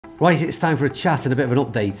Right, it's time for a chat and a bit of an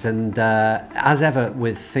update, and as ever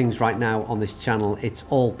with things right now on this channel, it's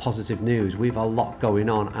all positive news. We've a lot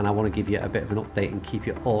going on and I want to give you a bit of an update and keep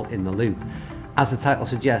you all in the loop. As the title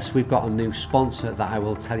suggests, we've got a new sponsor that I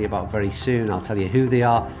will tell you about very soon. I'll tell you who they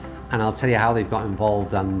are and I'll tell you how they've got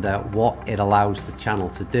involved and what it allows the channel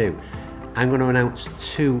to do. I'm going to announce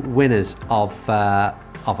two winners of our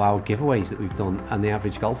giveaways that we've done and the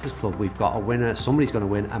Average Golfers Club. We've got a winner, somebody's going to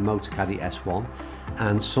win a Motor Caddy S1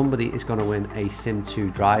 and somebody is going to win a Sim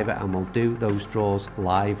 2 driver, and we'll do those draws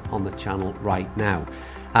live on the channel right now.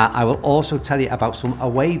 I will also tell you about some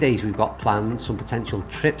away days we've got planned, some potential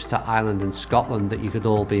trips to Ireland and Scotland that you could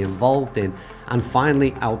all be involved in, and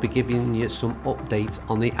finally I'll be giving you some updates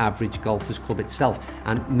on the Average Golfers Club itself.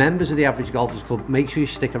 And members of the Average Golfers Club, make sure you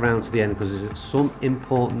stick around to the end because there's some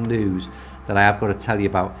important news that I have got to tell you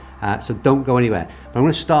about, so don't go anywhere. But I'm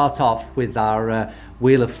going to start off with our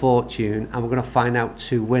Wheel of Fortune and we're going to find out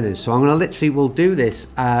two winners. So I'm going to we'll do this,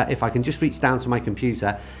 if I can just reach down to my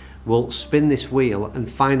computer, we'll spin this wheel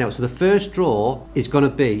and find out. So the first draw is going to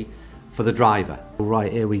be for the driver.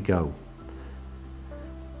 Right, here we go.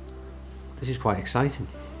 This is quite exciting.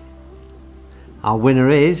 Our winner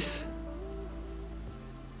is,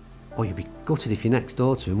 oh, you'd be gutted if you're next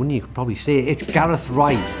door to him, wouldn't you? You can probably see it. It's Gareth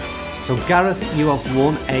Wright. So Gareth, you have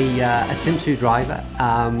won a Sim 2 driver.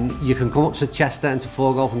 You can come up to Chester and to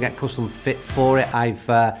 4Golf and get custom fit for it. I've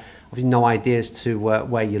no idea as to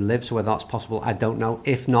where you live, so whether that's possible, I don't know.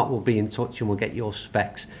 If not, we'll be in touch and we'll get your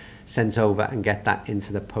specs sent over and get that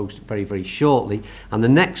into the post very, very shortly. And the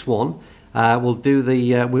next one, we'll do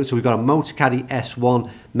so we've got a Motor Caddy S1.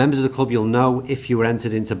 Members of the club, you'll know if you were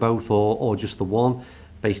entered into both or just the one,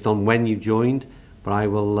 based on when you joined. But I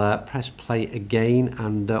will press play again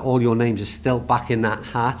and all your names are still back in that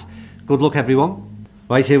hat. Good luck, everyone.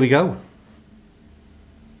 Right, here we go.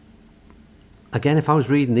 Again, if I was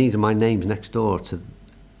reading these and my name's next door to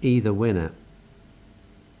either winner.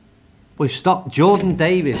 We've stopped. Jordan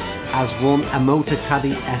Davis has won a Motor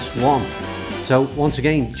Caddy S1. So once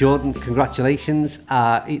again, Jordan, congratulations.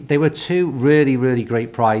 They were two really, really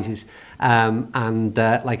great prizes. Like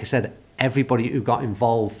I said, everybody who got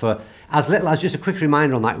involved for as little as, just a quick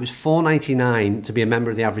reminder on that, it was $4.99 to be a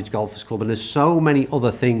member of the Average Golfers Club, and there's so many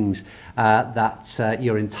other things that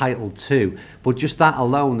you're entitled to, but just that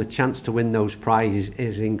alone, the chance to win those prizes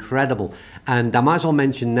is incredible. And I might as well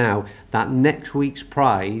mention now that next week's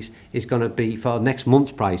prize is going to be, for next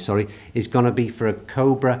month's prize, sorry, is going to be for a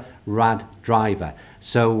Cobra Rad driver.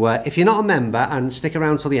 So if you're not a member, and stick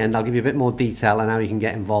around till the end, I'll give you a bit more detail on how you can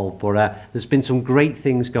get involved. But there's been some great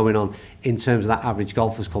things going on in terms of that Average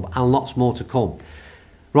Golfers Club, and lots more to come.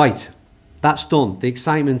 Right, that's done. The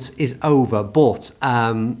excitement is over, but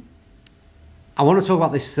I want to talk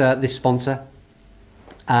about this this sponsor.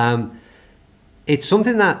 It's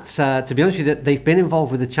something that, to be honest with you, they've been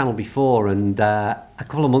involved with the channel before, and a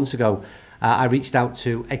couple of months ago, I reached out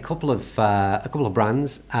to a couple of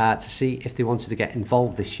brands to see if they wanted to get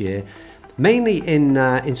involved this year, mainly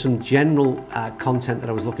in some general content that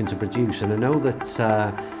I was looking to produce. And I know that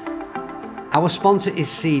our sponsor is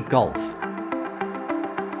Seed Golf.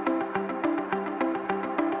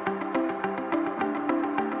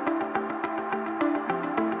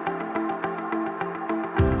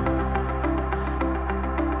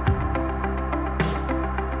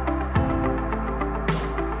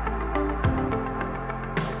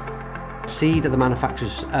 Seed are the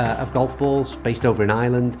manufacturers of golf balls based over in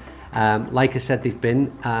Ireland. Like I said, they've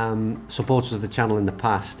been supporters of the channel in the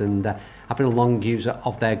past, and I've been a long user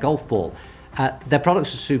of their golf ball. Their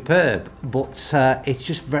products are superb, but it's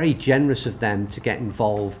just very generous of them to get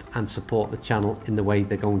involved and support the channel in the way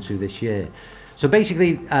they're going to this year. So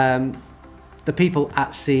basically, the people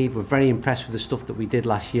at Seed were very impressed with the stuff that we did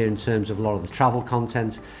last year in terms of a lot of the travel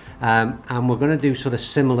content. And we're going to do sort of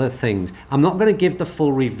similar things. I'm not going to give the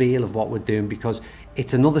full reveal of what we're doing because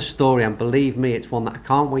it's another story, and believe me, it's one that I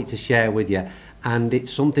can't wait to share with you, and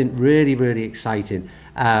it's something really, really exciting,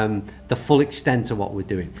 the full extent of what we're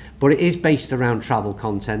doing. But it is based around travel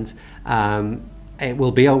content.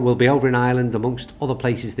 We'll be over in Ireland amongst other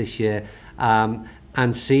places this year,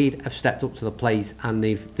 and Seed have stepped up to the plate, and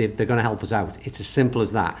they're going to help us out. It's as simple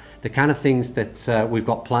as that. The kind of things that we've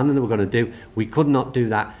got planned and that we're going to do, we could not do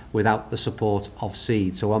that without the support of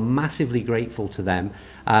Seed. So we're massively grateful to them.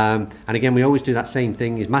 And again, we always do that same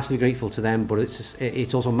thing, is massively grateful to them, but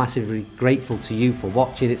it's also massively grateful to you for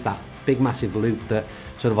watching. It's that big massive loop that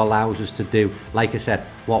sort of allows us to do, like I said,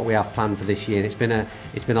 what we have planned for this year. And it's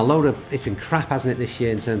been crap, hasn't it, this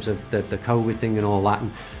year, in terms of the COVID thing and all that.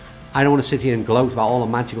 And I don't want to sit here and gloat about all the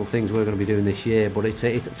magical things we're going to be doing this year, but it's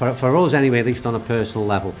for us anyway, at least on a personal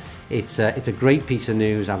level, it's a great piece of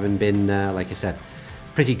news, having been, like I said,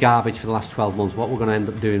 pretty garbage for the last 12 months. What we're going to end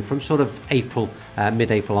up doing from sort of April,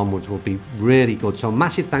 mid-April onwards will be really good. So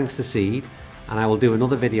massive thanks to Seed, and I will do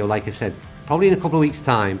another video, like I said, probably in a couple of weeks'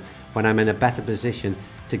 time when I'm in a better position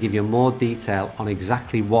to give you more detail on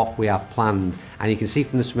exactly what we have planned. And you can see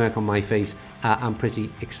from the smirk on my face, I'm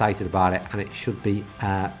pretty excited about it, and it should be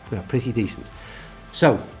pretty decent.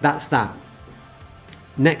 So that's that.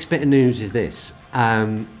 Next bit of news is this.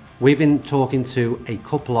 We've been talking to a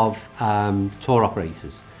couple of tour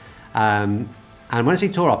operators. And when I say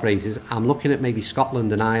tour operators, I'm looking at maybe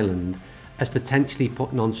Scotland and Ireland as potentially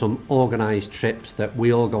putting on some organised trips that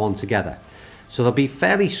we all go on together. So there'll be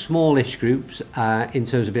fairly smallish groups in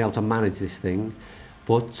terms of being able to manage this thing.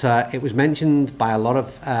 But it was mentioned by a lot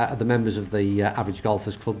of the members of the Average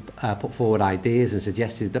Golfers Club, put forward ideas and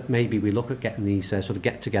suggested that maybe we look at getting these sort of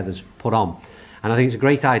get-togethers put on. And I think it's a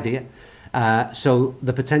great idea. So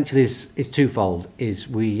the potential is twofold. Is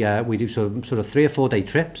we do sort of 3 or 4 day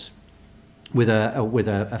trips with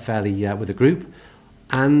a group,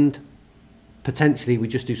 and potentially we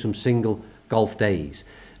just do some single golf days.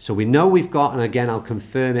 So we know we've got, and again I'll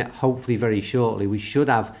confirm it hopefully very shortly, we should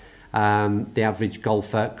have the Average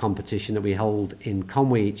Golfer competition that we hold in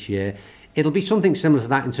Conway each year. It'll be something similar to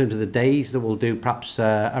that in terms of the days that we'll do, perhaps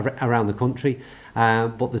around the country.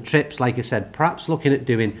 But the trips, like I said, perhaps looking at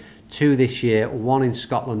doing 2 this year, 1 in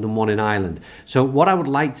Scotland and 1 in Ireland. So what I would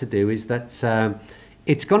like to do is that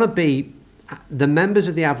it's going to be, the members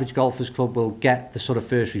of the Average Golfers Club will get the sort of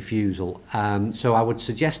first refusal. So I would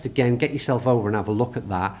suggest, again, get yourself over and have a look at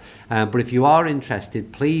that. But if you are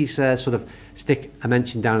interested, please sort of stick a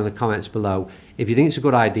mention down in the comments below. If you think it's a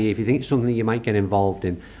good idea, if you think it's something that you might get involved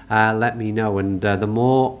in, let me know. And the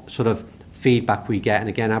more sort of feedback we get, and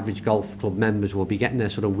again, Average Golf Club members will be getting their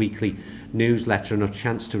sort of weekly newsletter and a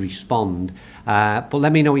chance to respond. But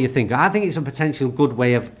let me know what you think. I think it's a potential good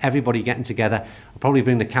way of everybody getting together. I'll probably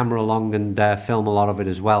bring the camera along and film a lot of it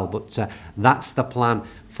as well. But that's the plan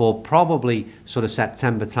for probably sort of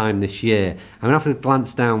September time this year. I'm going to have to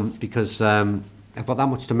glance down because I've got that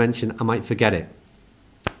much to mention, I might forget it.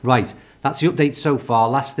 Right, that's the update so far.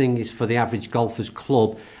 Last thing is for the Average Golfers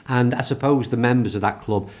Club, and I suppose the members of that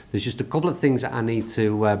club. There's just a couple of things that I need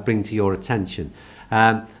to bring to your attention.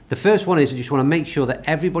 The first one is I just want to make sure that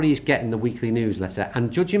everybody is getting the weekly newsletter,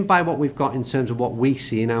 and judging by what we've got in terms of what we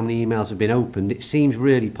see and how many emails have been opened, it seems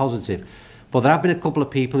really positive. But there have been a couple of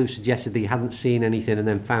people who suggested they hadn't seen anything and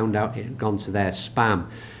then found out it had gone to their spam.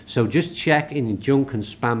 So just check in your junk and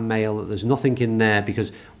spam mail that there's nothing in there,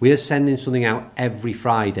 because we are sending something out every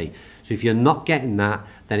Friday. So if you're not getting that,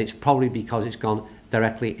 then it's probably because it's gone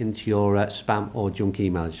directly into your spam or junk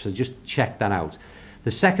email. So just check that out.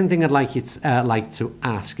 The second thing I'd like you to, like to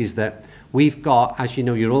ask is that we've got, as you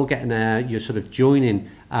know, you're all getting your sort of joining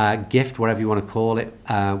gift, whatever you want to call it,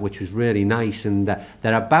 which was really nice, and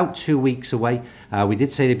they're about 2 weeks away. We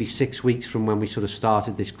did say they'd be 6 weeks from when we sort of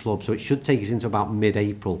started this club, so it should take us into about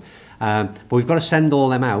mid-April. But we've got to send all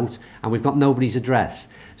them out, and we've got nobody's address.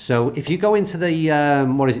 So if you go into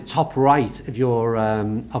the top right of your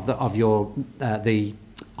on the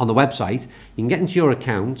website, you can get into your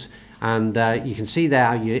account. And you can see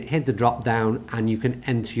there, you hit the drop down and you can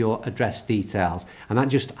enter your address details. And that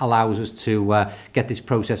just allows us to get this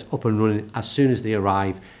process up and running as soon as they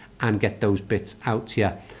arrive and get those bits out to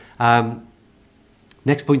you.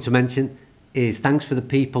 Next point to mention is thanks for the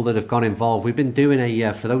people that have got involved. We've been doing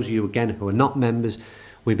for those of you again who are not members,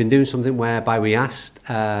 we've been doing something whereby we asked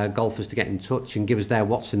golfers to get in touch and give us their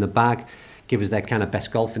what's in the bag, give us their kind of best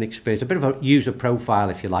golfing experience, a bit of a user profile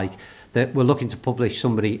if you like. That we're looking to publish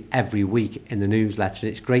somebody every week in the newsletter.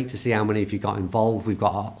 It's great to see how many of you got involved. We've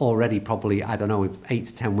got already probably, I don't know, 8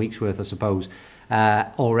 to 10 weeks worth, I suppose,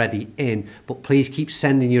 already in. But please keep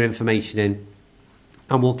sending your information in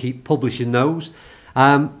and we'll keep publishing those.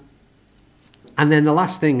 And then the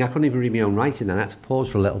last thing, I couldn't even read my own writing then, I had to pause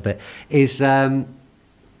for a little bit, is there's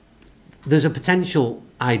a potential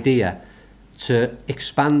idea to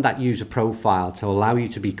expand that user profile to allow you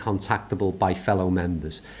to be contactable by fellow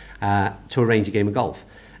members. To arrange a game of golf,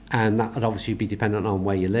 and that would obviously be dependent on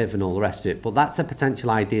where you live and all the rest of it, but that's a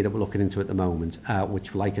potential idea that we're looking into at the moment,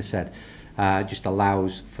 which, like I said, just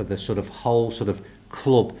allows for the sort of whole sort of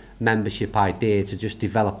club membership idea to just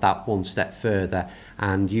develop that one step further,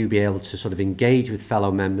 and you be able to sort of engage with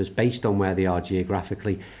fellow members based on where they are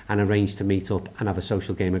geographically and arrange to meet up and have a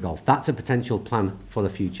social game of golf. That's a potential plan for the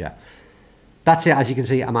future. That's it. As you can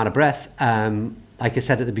see, I'm out of breath. Like I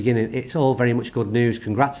said at the beginning, it's all very much good news.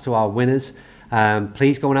 Congrats to our winners.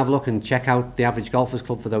 Please go and have a look and check out the Average Golfers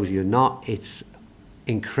Club for those of you who are not. It's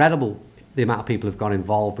incredible the amount of people who've got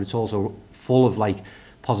involved, but it's also full of like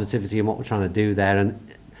positivity and what we're trying to do there. And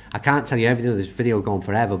I can't tell you everything, this video going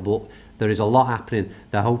forever, but there is a lot happening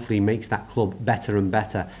that hopefully makes that club better and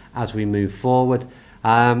better as we move forward.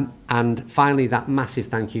 And finally, that massive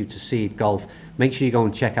thank you to Seed Golf. Make sure you go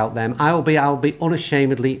and check out them. I'll be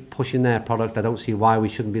unashamedly pushing their product. I don't see why we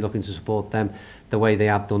shouldn't be looking to support them the way they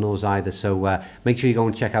have done us either. So make sure you go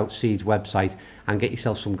and check out Seed's website and get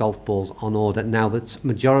yourself some golf balls on order now that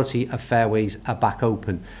majority of fairways are back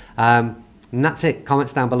open. And that's it.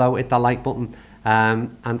 Comments down below, hit that like button,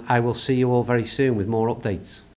 and I will see you all very soon with more updates.